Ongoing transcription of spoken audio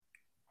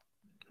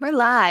We're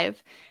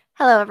live.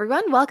 Hello,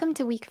 everyone. Welcome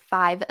to week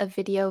 5 of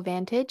Video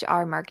Vantage,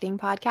 our marketing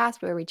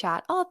podcast where we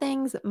chat all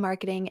things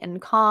marketing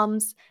and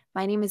comms.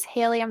 My name is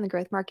Haley. I'm the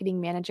growth marketing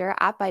manager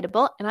at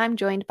Biteable, and I'm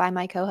joined by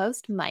my co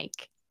host,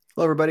 Mike.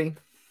 Hello, everybody.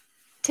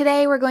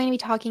 Today, we're going to be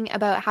talking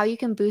about how you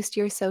can boost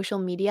your social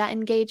media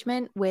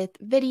engagement with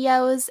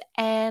videos,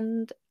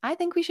 and I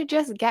think we should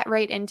just get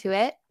right into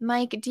it.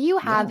 Mike, do you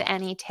have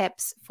any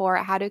tips for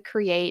how to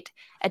create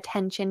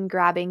attention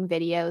grabbing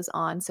videos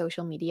on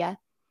social media?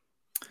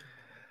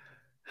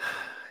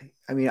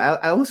 I mean,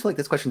 I almost feel like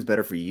this question's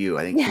better for you.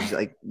 I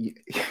think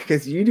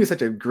because you do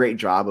such a great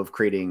job of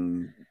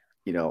creating,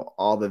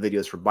 all the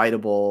videos for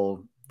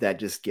Biteable that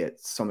just get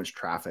so much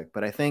traffic.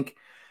 But I think,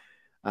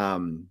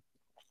 um,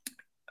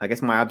 I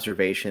guess my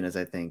observation is,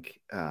 I think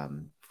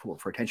for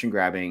attention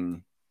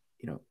grabbing,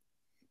 you know,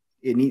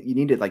 you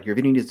need to like your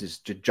video needs to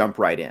just to jump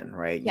right in,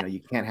 right? Yeah, You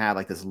can't have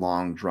like this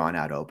long drawn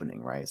out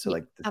opening, right? So yeah,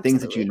 like the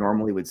things that you absolutely.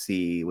 normally would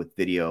see with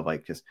video,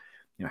 like just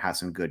have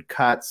some good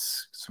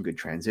cuts, some good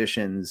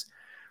transitions,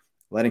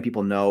 letting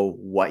people know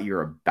what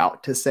you're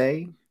about to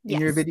say in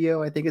your Yes,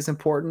 video, I think is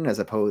important as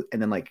opposed,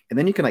 and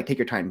then you can like take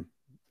your time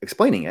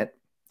explaining it,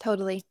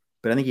 totally.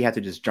 but I think you have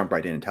to just jump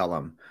right in and tell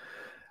them.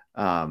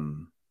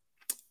 Um,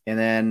 and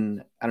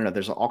then I don't know,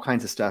 there's all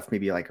kinds of stuff,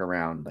 maybe like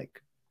around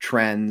like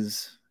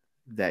trends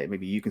that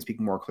maybe you can speak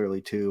more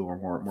clearly to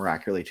or more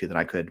accurately to than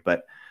I could.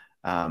 But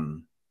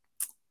um,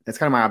 that's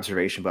kind of my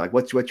observation. But like,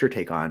 what's your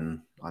take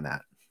on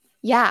that?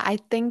 Yeah, I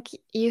think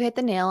you hit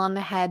the nail on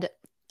the head.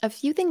 A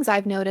few things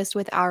I've noticed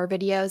with our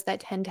videos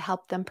that tend to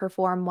help them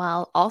perform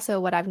well. Also,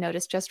 what I've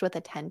noticed just with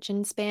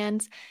attention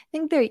spans. I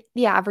think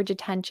the average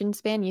attention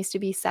span used to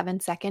be 7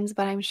 seconds,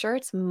 but I'm sure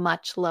it's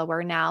much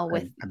lower now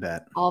with I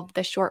bet. all of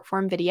the short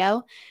form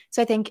video.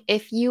 So I think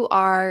if you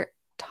are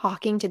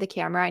talking to the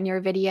camera in your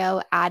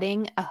video,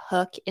 adding a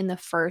hook in the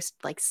first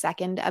like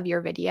second of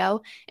your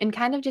video and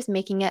kind of just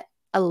making it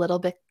a little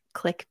bit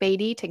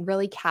clickbaity to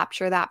really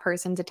capture that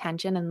person's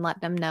attention and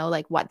let them know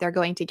like what they're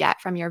going to get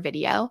from your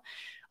video.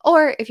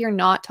 Or if you're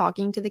not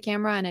talking to the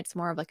camera and it's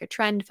more of like a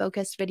trend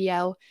focused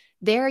video,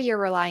 there you're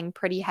relying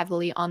pretty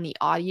heavily on the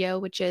audio,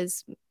 which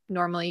is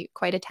normally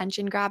quite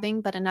attention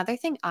grabbing. But another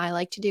thing I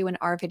like to do in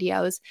our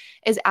videos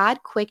is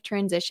add quick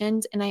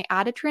transitions. And I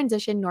add a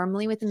transition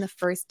normally within the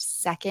first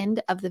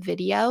second of the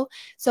video.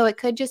 So it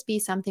could just be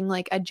something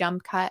like a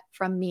jump cut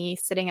from me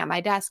sitting at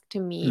my desk to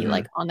me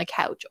like Mm-hmm. on the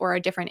couch or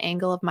a different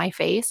angle of my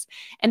face.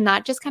 And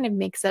that just kind of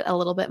makes it a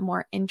little bit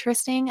more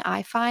interesting,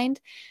 I find.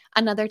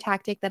 Another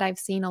tactic that I've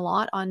seen a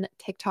lot on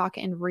TikTok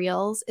and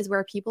Reels is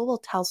where people will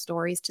tell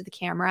stories to the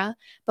camera,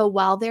 but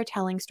while they're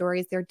telling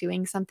stories, they're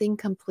doing something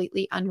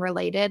completely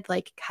unrelated,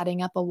 like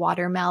cutting up a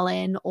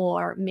watermelon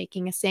or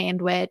making a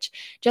sandwich,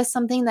 just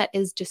something that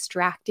is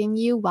distracting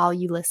you while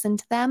you listen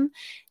to them.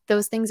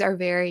 Those things are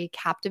very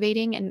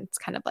captivating, and it's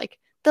kind of like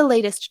the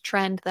latest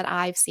trend that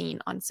I've seen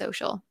on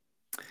social.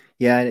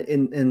 Yeah,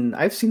 and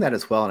I've seen that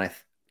as well. And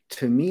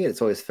to me,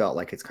 it's always felt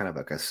like it's kind of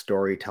like a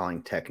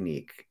storytelling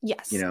technique.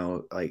 Yes.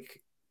 Like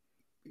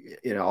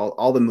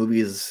all the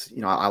movies.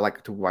 I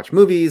like to watch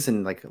movies,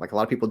 and like a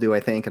lot of people do, I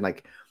think. And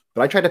like,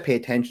 but I try to pay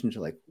attention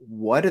to like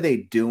what are they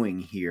doing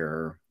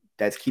here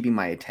that's keeping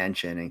my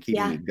attention and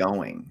keeping Yeah. me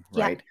going,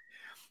 Yeah. right?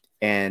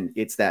 And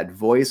it's that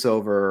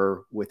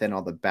voiceover within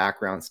all the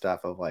background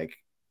stuff of like,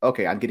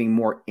 okay, I'm getting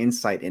more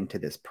insight into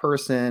this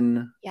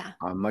person. Yeah.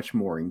 I'm much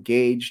more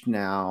engaged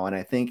now, and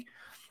I think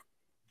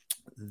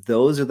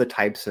those are the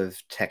types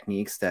of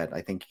techniques that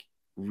I think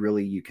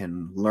really you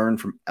can learn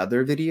from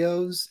other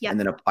videos Yeah. and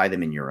then apply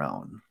them in your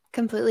own.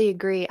 Completely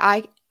agree.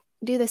 I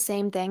do the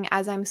same thing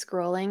as I'm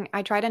scrolling.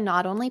 I try to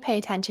not only pay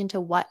attention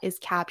to what is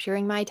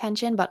capturing my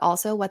attention, but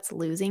also what's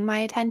losing my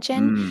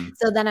attention. Mm,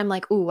 So then I'm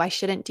like, ooh, I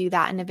shouldn't do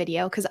that in a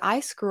video because I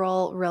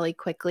scroll really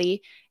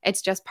quickly.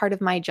 It's just part of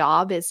my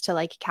job is to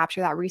like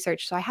capture that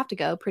research. So I have to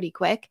go pretty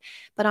quick.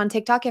 But on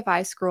TikTok, if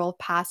I scroll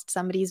past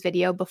somebody's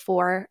video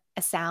before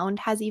a sound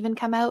has even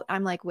come out,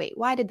 I'm like, wait,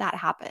 why did that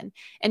happen?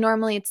 And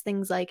normally it's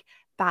things like,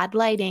 bad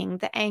lighting,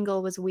 the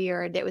angle was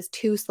weird, it was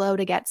too slow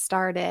to get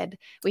started.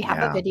 We have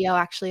a yeah, video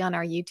actually on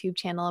our YouTube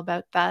channel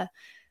about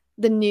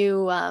the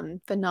new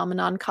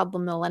phenomenon called the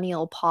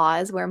millennial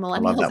pause, where I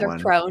love millennials that are one.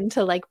 prone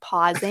to like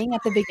pausing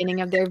at the beginning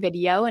of their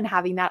video and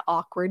having that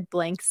awkward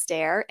blank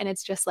stare. And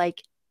it's just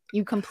like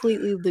you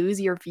completely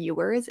lose your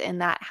viewers in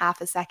that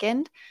half a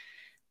second.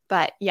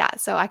 But yeah,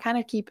 so I kind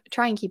of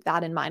try and keep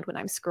that in mind when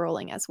I'm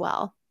scrolling as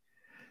well.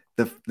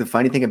 The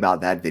funny thing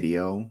about that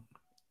video,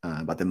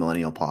 about the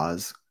millennial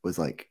pause, was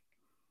like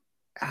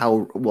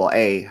how well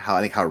a how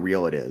I think how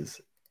real it is,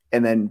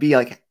 and then b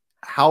like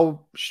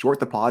how short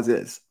the pause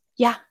is.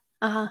 Yeah.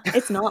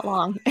 It's not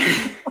long.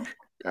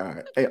 All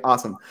right, hey,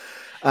 awesome.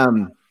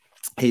 Um,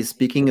 hey,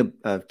 speaking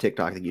of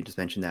TikTok, that you just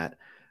mentioned that.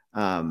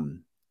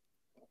 Um,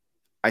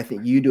 I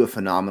think you do a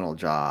phenomenal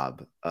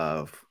job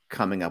of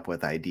coming up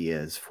with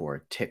ideas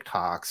for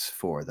TikToks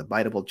for the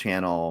Biteable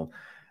channel.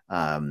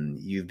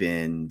 You've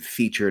been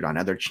featured on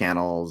other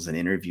channels and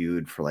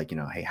interviewed for like,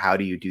 hey, how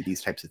do you do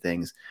these types of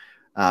things?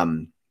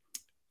 Um,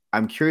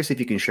 I'm curious if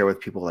you can share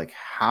with people, like,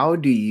 how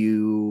do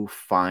you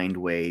find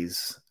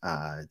ways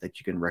that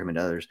you can recommend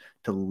to others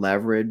to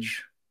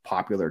leverage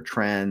popular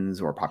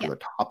trends or Yeah. popular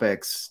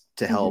topics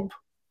to hmm help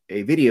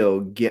a video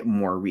get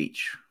more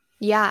reach?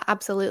 Yeah,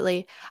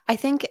 absolutely. I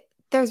think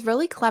there's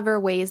really clever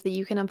ways that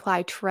you can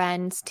apply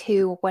trends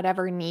to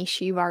whatever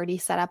niche you've already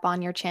set up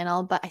on your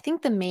channel. But I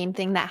think the main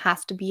thing that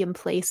has to be in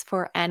place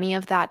for any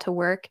of that to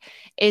work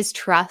is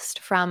trust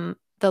from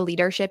the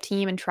leadership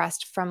team and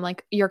trust from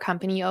like your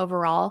company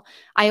overall.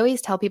 I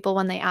always tell people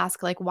when they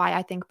ask like why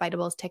I think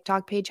Bitable's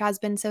TikTok page has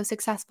been so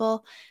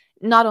successful,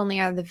 not only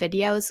are the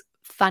videos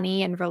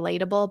funny and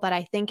relatable, but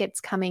I think it's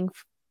coming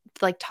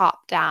like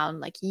top down,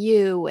 like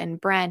you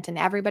and Brent and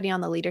everybody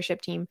on the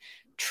leadership team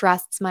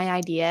trusts my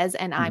ideas,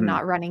 and I'm Hmm.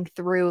 not running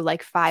through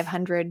like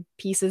 500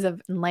 pieces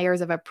of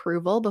layers of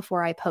approval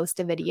before I post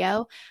a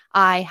video.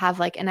 I have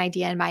like an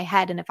idea in my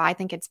head, and if I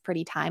think it's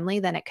pretty timely,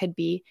 then it could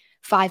be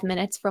 5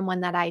 minutes from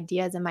when that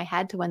idea is in my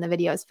head to when the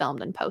video is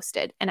filmed and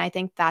posted. And I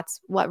think that's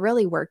what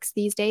really works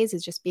these days,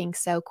 is just being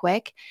so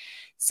quick.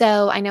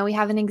 So I know we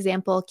have an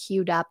example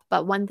queued up,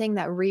 but one thing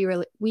that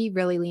we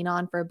really lean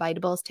on for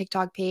Bitable's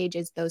TikTok page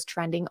is those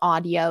trending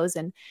audios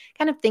and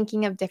kind of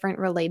thinking of different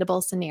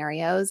relatable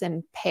scenarios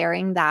and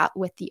pairing that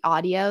with the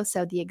audio.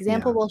 So the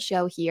example Yeah. we'll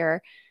show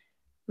here,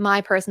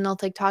 my personal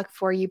TikTok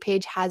for you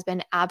page has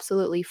been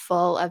absolutely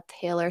full of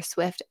Taylor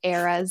Swift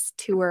Eras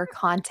tour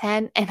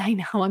content. And I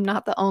know I'm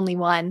not the only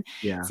one.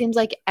 Yeah. Seems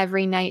like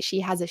every night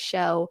she has a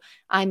show,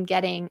 I'm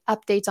getting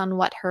updates on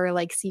what her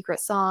like secret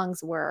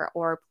songs were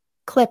or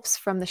clips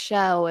from the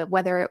show,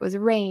 whether it was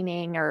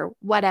raining or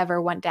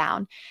whatever went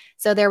down.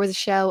 So there was a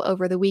show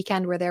over the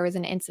weekend where there was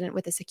an incident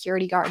with a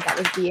security guard that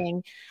was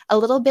being a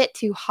little bit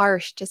too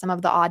harsh to some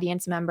of the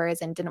audience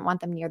members and didn't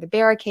want them near the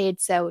barricade.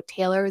 So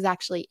Taylor was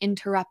actually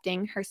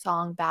interrupting her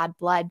song Bad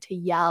Blood to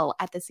yell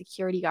at the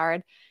security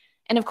guard.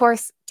 And of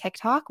course,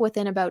 TikTok,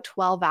 within about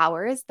 12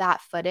 hours,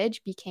 that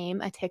footage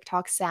became a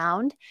TikTok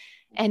sound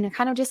and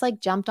kind of just like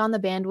jumped on the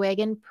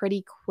bandwagon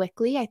pretty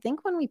quickly. I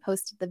think when we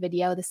posted the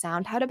video, the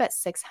sound had about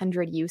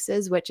 600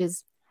 uses, which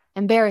is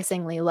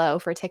embarrassingly low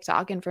for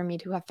TikTok and for me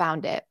to have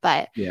found it.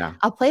 But Yeah.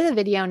 I'll play the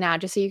video now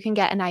just so you can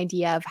get an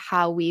idea of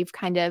how we've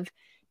kind of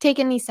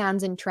taken these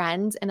sounds and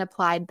trends and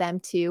applied them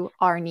to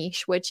our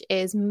niche, which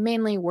is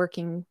mainly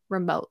working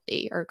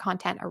remotely or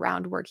content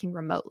around working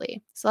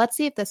remotely. So let's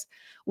see if this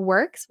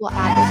works. We'll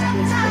add this to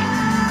the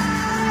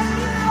screen.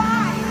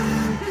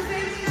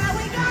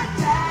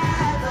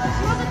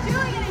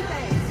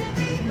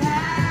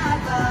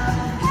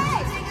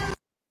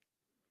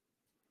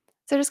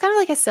 So just kind of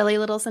like a silly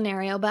little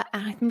scenario, but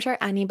I'm sure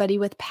anybody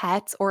with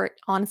pets or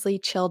honestly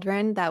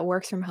children that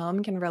works from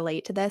home can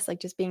relate to this, like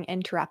just being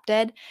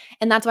interrupted.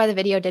 And that's why the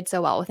video did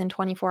so well. Within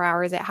 24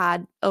 hours, it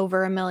had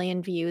over 1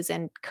 million views,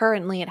 and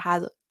currently it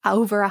has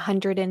over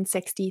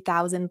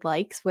 160,000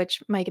 likes,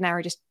 which Mike and I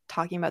were just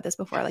talking about this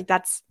before. Like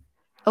that's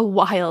a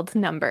wild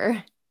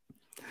number.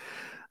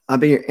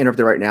 I'm being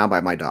interrupted right now by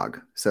my dog.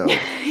 So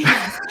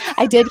Yeah,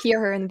 I did hear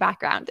her in the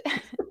background.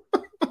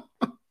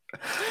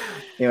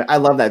 anyway, I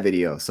love that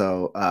video.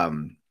 So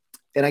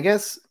and I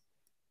guess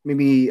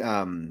maybe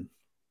when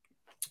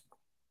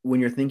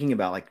you're thinking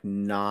about like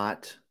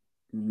not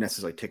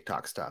necessarily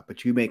TikTok stuff,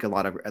 but you make a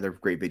lot of other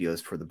great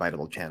videos for the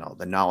Biteable channel,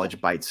 the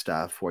Knowledge Bite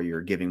stuff, where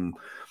you're giving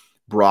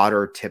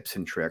broader tips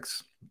and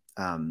tricks.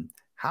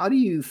 How do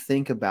you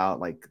think about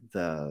like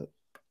the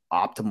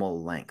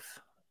optimal length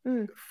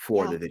Mm,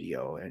 for yeah, the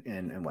video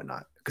and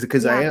whatnot?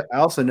 Because yeah. I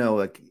also know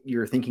like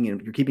you're thinking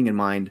and you're keeping in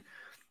mind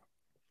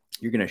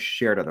you're going to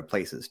share it other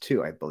places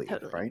too, I believe,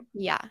 Totally. right?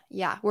 Yeah.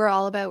 Yeah. We're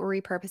all about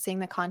repurposing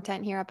the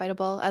content here at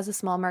Biteable. As a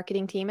small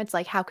marketing team, it's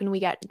like, how can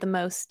we get the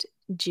most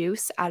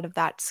juice out of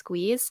that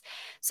squeeze?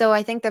 So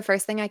I think the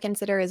first thing I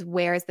consider is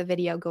where is the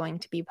video going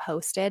to be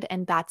posted?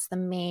 And that's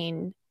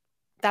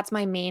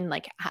my main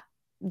like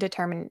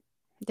determining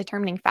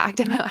fact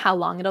about how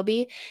long it'll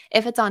be.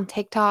 If it's on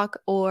TikTok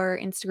or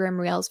Instagram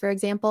Reels, for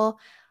example,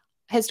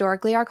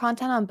 historically our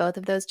content on both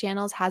of those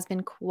channels has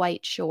been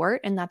quite short,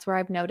 and that's where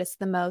I've noticed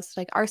the most.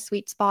 Like our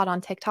sweet spot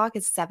on TikTok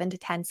is 7 to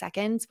 10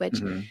 seconds, which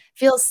Mm-hmm.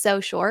 feels so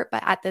short,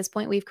 but at this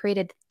point we've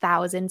created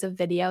thousands of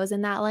videos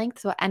in that length,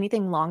 so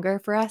anything longer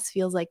for us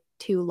feels like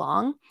too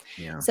long.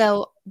 Yeah.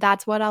 So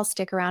that's what I'll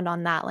stick around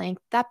on that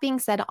length. That being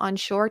said, on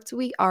shorts,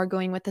 we are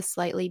going with a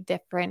slightly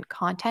different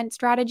content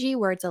strategy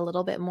where it's a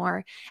little bit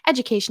more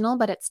educational,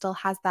 but it still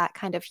has that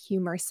kind of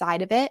humor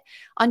side of it.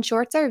 On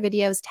shorts, our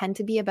videos tend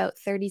to be about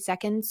 30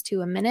 seconds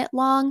to a minute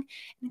long.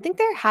 I think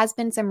there has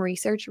been some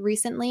research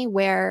recently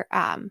where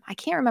I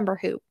can't remember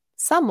who,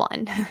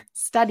 someone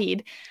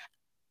studied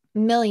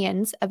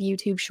millions of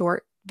YouTube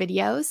short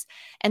videos,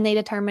 and they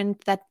determined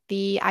that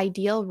the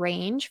ideal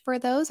range for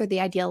those, or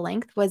the ideal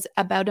length, was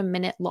about a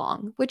minute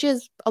long, which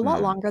is a lot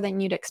Mm. longer than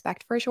you'd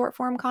expect for short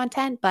form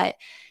content. But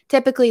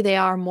typically they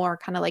are more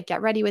kind of like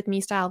get ready with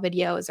me style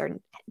videos or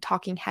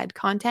talking head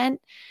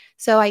content.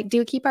 So I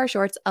do keep our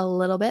shorts a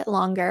little bit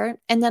longer.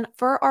 And then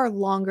for our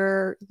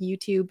longer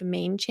YouTube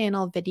main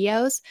channel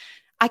videos,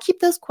 I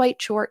keep those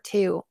quite short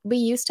too. We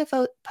used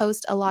to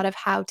post a lot of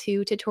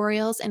how-to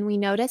tutorials, and we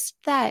noticed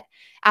that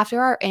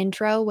after our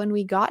intro, when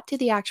we got to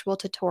the actual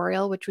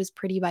tutorial, which was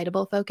pretty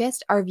Vitable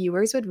focused, our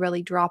viewers would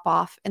really drop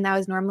off. And that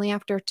was normally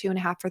after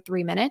 2.5 or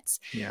 3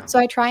 minutes. Yeah. So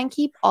I try and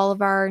keep all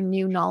of our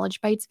new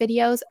Knowledge Bites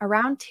videos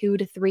around 2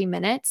 to 3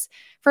 minutes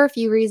for a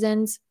few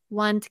reasons.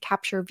 One, to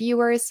capture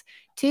viewers.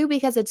 Two,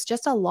 because it's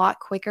just a lot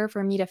quicker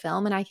for me to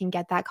film and I can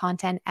get that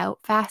content out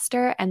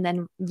faster and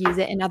then use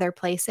it in other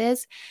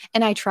places.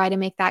 And I try to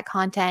make that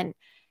content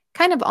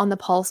kind of on the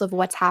pulse of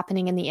what's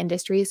happening in the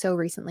industry. So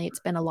recently it's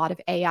been a lot of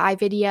AI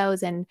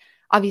videos, and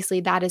obviously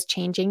that is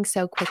changing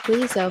so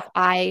quickly. So if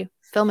I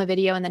film a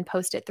video and then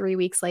post it 3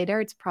 weeks later,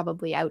 it's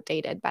probably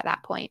outdated by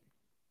that point.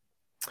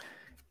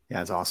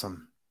 Yeah, it's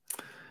awesome.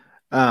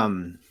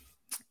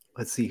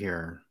 Let's see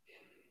here.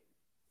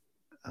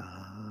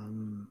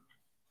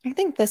 I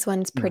think this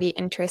one's pretty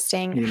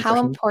interesting. Any How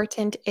questions?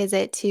 important is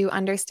it to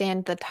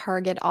understand the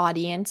target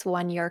audience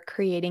when you're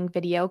creating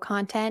video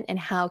content, and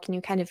how can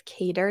you kind of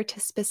cater to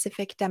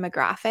specific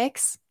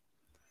demographics?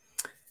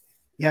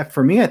 Yeah,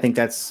 for me, I think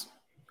that's,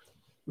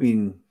 I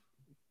mean,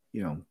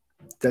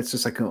 that's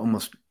just like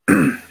almost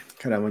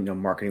kind of,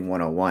 marketing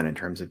 101 in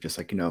terms of just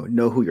like,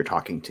 know who you're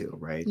talking to,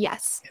 right?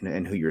 Yes.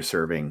 And who you're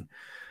serving.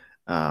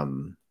 I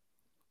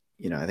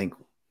think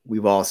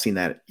we've all seen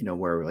that,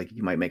 where like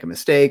you might make a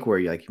mistake where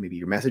you like maybe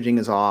your messaging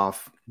is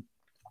off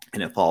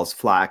and it falls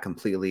flat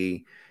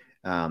completely.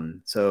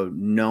 So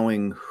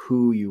knowing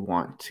who you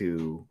want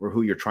to, or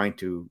who you're trying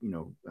to,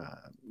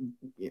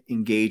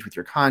 engage with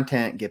your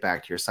content, get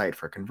back to your site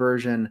for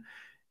conversion,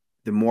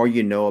 the more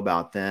you know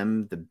about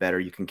them, the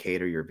better you can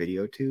cater your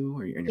video to,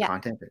 or your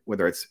content,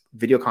 whether it's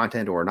video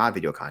content or not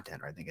video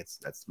content. I think that's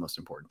the most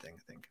important thing,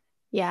 I think.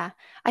 Yeah.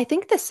 I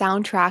think the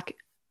soundtrack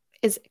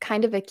is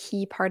kind of a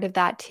key part of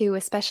that too,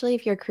 especially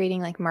if you're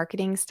creating like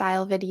marketing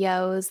style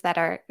videos that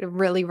are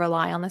really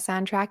rely on the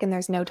soundtrack and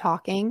there's no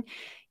talking.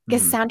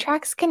 Because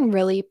soundtracks can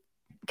really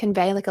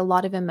convey like a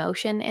lot of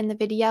emotion in the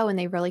video, and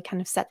they really kind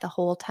of set the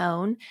whole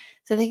tone.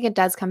 So I think it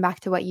does come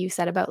back to what you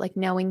said about like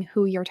knowing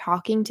who you're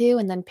talking to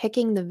and then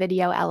picking the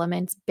video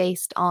elements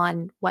based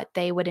on what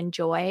they would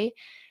enjoy.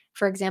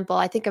 For example,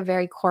 I think a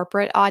very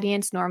corporate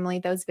audience, normally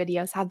those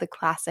videos have the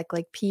classic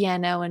like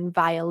piano and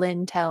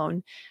violin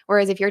tone.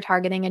 Whereas if you're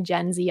targeting a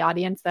Gen Z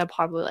audience, they'll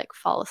probably like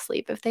fall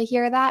asleep if they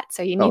hear that.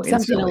 So you need something a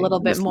Instantly. little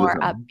bit Just lose more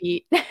them.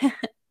 upbeat.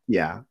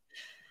 Yeah,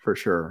 for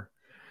sure.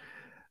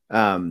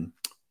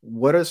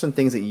 What are some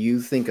things that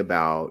you think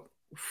about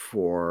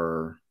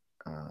for,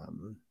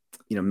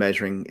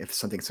 measuring if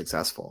something's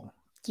successful? I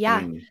Yeah.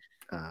 mean,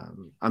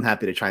 I'm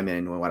happy to chime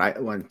in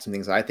on some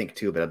things I think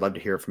too, but I'd love to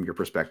hear from your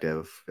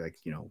perspective. Like,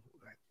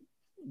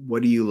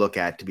 what do you look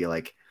at to be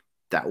like,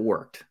 that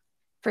worked?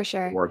 For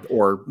sure.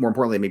 Or more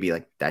importantly, maybe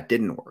like that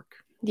didn't work.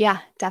 Yeah,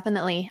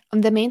 definitely.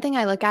 The main thing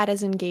I look at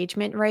is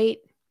engagement rate.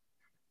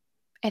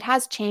 It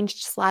has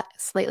changed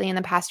slightly in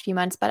the past few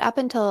months, but up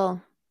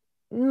until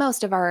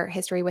most of our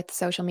history with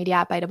social media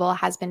at Biteable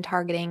has been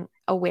targeting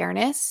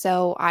awareness.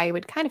 So I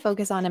would kind of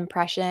focus on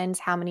impressions,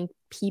 how many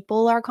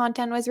people our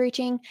content was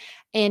reaching,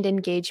 and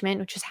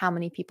engagement, which is how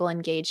many people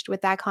engaged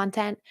with that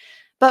content.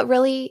 But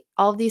really,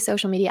 all of these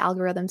social media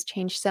algorithms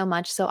change so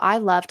much. So I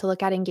love to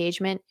look at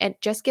engagement.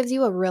 It just gives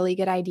you a really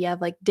good idea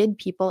of like, did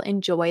people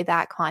enjoy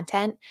that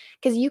content?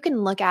 Because you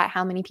can look at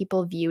how many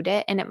people viewed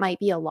it, and it might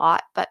be a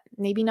lot, but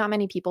maybe not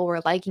many people were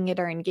liking it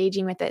or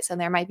engaging with it. So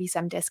there might be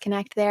some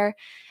disconnect there.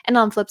 And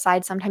on the flip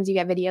side, sometimes you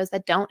get videos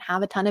that don't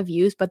have a ton of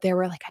views, but there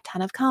were like a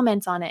ton of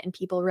comments on it and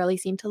people really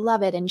seem to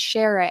love it and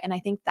share it. And I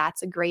think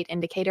that's a great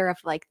indicator of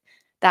like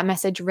that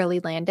message really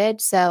landed.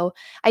 So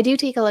I do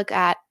take a look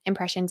at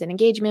impressions and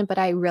engagement, but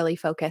I really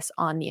focus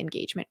on the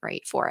engagement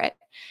rate for it.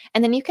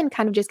 And then you can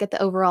kind of just get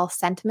the overall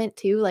sentiment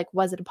too. Like,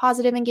 was it a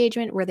positive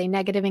engagement? Were they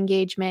negative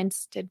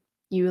engagements? Did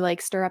you like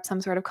stir up some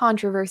sort of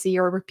controversy,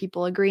 or were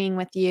people agreeing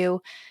with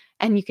you?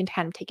 And you can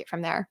kind of take it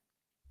from there.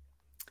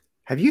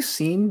 Have you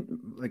seen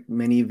like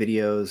many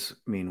videos?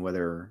 I mean,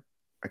 whether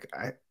like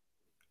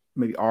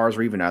maybe ours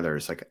or even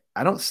others, like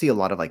I don't see a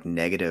lot of like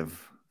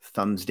negative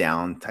thumbs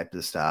down type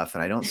of stuff,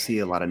 and I don't see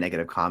a lot of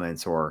negative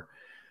comments, or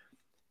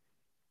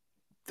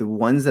the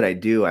ones that I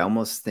do, I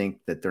almost think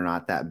that they're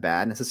not that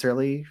bad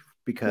necessarily, Yeah,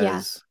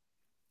 because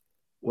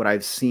what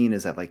I've seen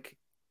is that like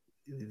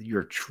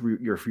your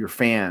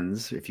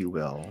fans, if you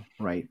will,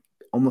 right,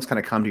 almost kind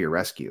of come to your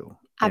rescue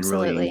and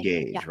really absolutely. Yeah.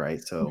 engage,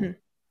 right? So Mhm.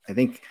 I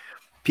think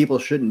people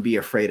shouldn't be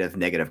afraid of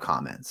negative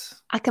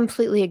comments. I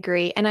completely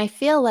agree. And I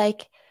feel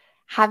like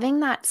having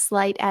that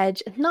slight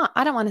edge, not,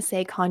 I don't want to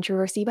say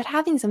controversy, but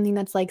having something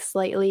that's like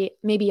slightly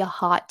maybe a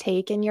hot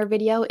take in your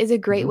video is a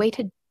great Mhm. way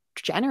to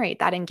generate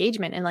that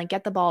engagement and like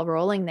get the ball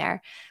rolling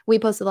there. We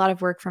post a lot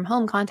of work from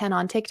home content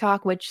on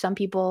TikTok, which some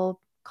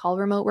people call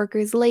remote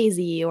workers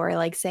lazy, or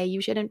like say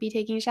you shouldn't be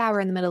taking a shower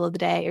in the middle of the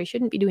day, or you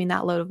shouldn't be doing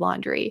that load of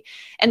laundry.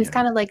 And it's Yeah.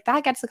 kind of like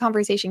that gets the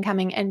conversation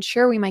coming. And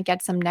sure, we might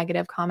get some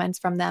negative comments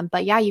from them,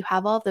 but yeah, you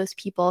have all of those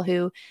people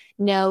who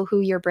know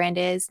who your brand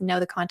is, know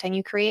the content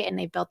you create, and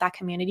they've built that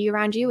community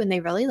around you, and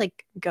they really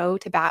like go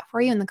to bat for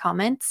you in the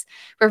comments.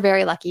 We're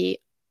very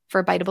lucky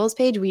for Biteables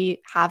page,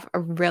 we have a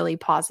really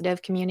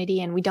positive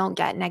community and we don't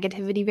get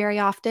negativity very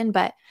often,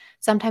 but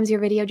sometimes your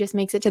video just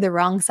makes it to the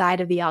wrong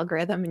side of the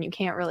algorithm and you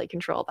can't really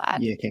control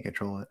that. You can't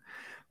control it.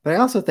 But I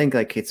also think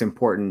like it's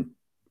important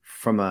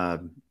from a,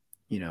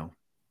 you know,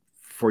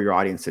 for your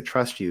audience to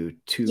trust you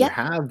to Yep,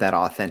 have that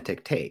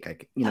authentic take.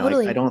 Like, I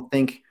totally. don't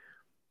think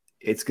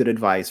it's good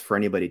advice for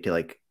anybody to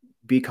like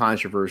be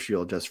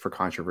controversial just for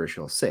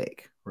controversial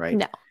sake, right?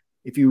 No.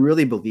 If you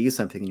really believe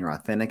something and you're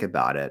authentic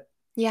about it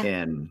Yeah.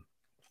 and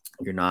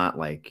you're not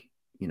like,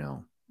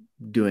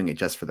 doing it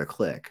just for the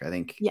click, I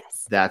think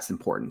Yes. that's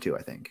important too,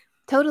 I think.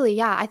 Totally.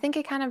 Yeah. I think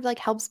it kind of like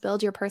helps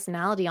build your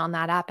personality on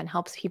that app and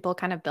helps people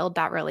kind of build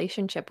that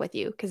relationship with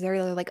you because they're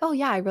really like, oh,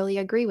 yeah, I really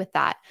agree with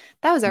that.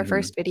 That was our Mhm.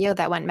 first video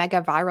that went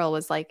mega viral,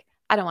 was like,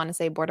 I don't want to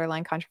say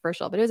borderline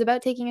controversial, but it was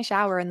about taking a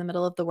shower in the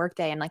middle of the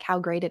workday and like how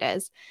great it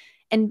is.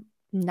 And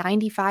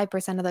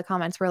 95% of the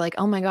comments were like,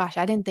 oh my gosh,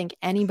 I didn't think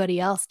anybody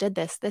else did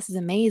this. This is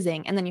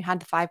amazing. And then you had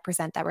the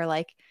 5% that were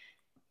like,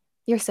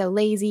 you're so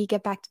lazy,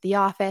 get back to the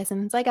office.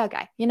 And it's like,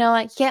 okay, you know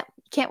what? You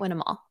can't win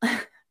them all.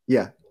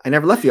 Yeah. I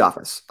never left the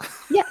office.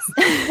 Yes.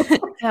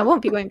 I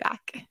won't be going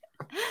back.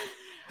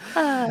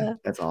 Uh,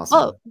 That's well,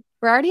 awesome.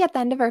 we're already at the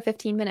end of our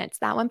 15 minutes.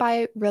 That went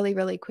by really,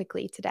 really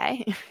quickly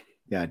today.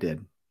 Yeah, I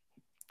did.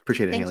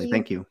 Appreciate it, Thank Haley. you.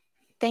 Thank you.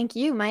 Thank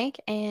you, Mike.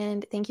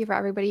 And thank you for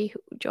everybody who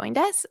joined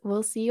us.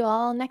 We'll see you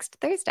all next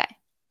Thursday.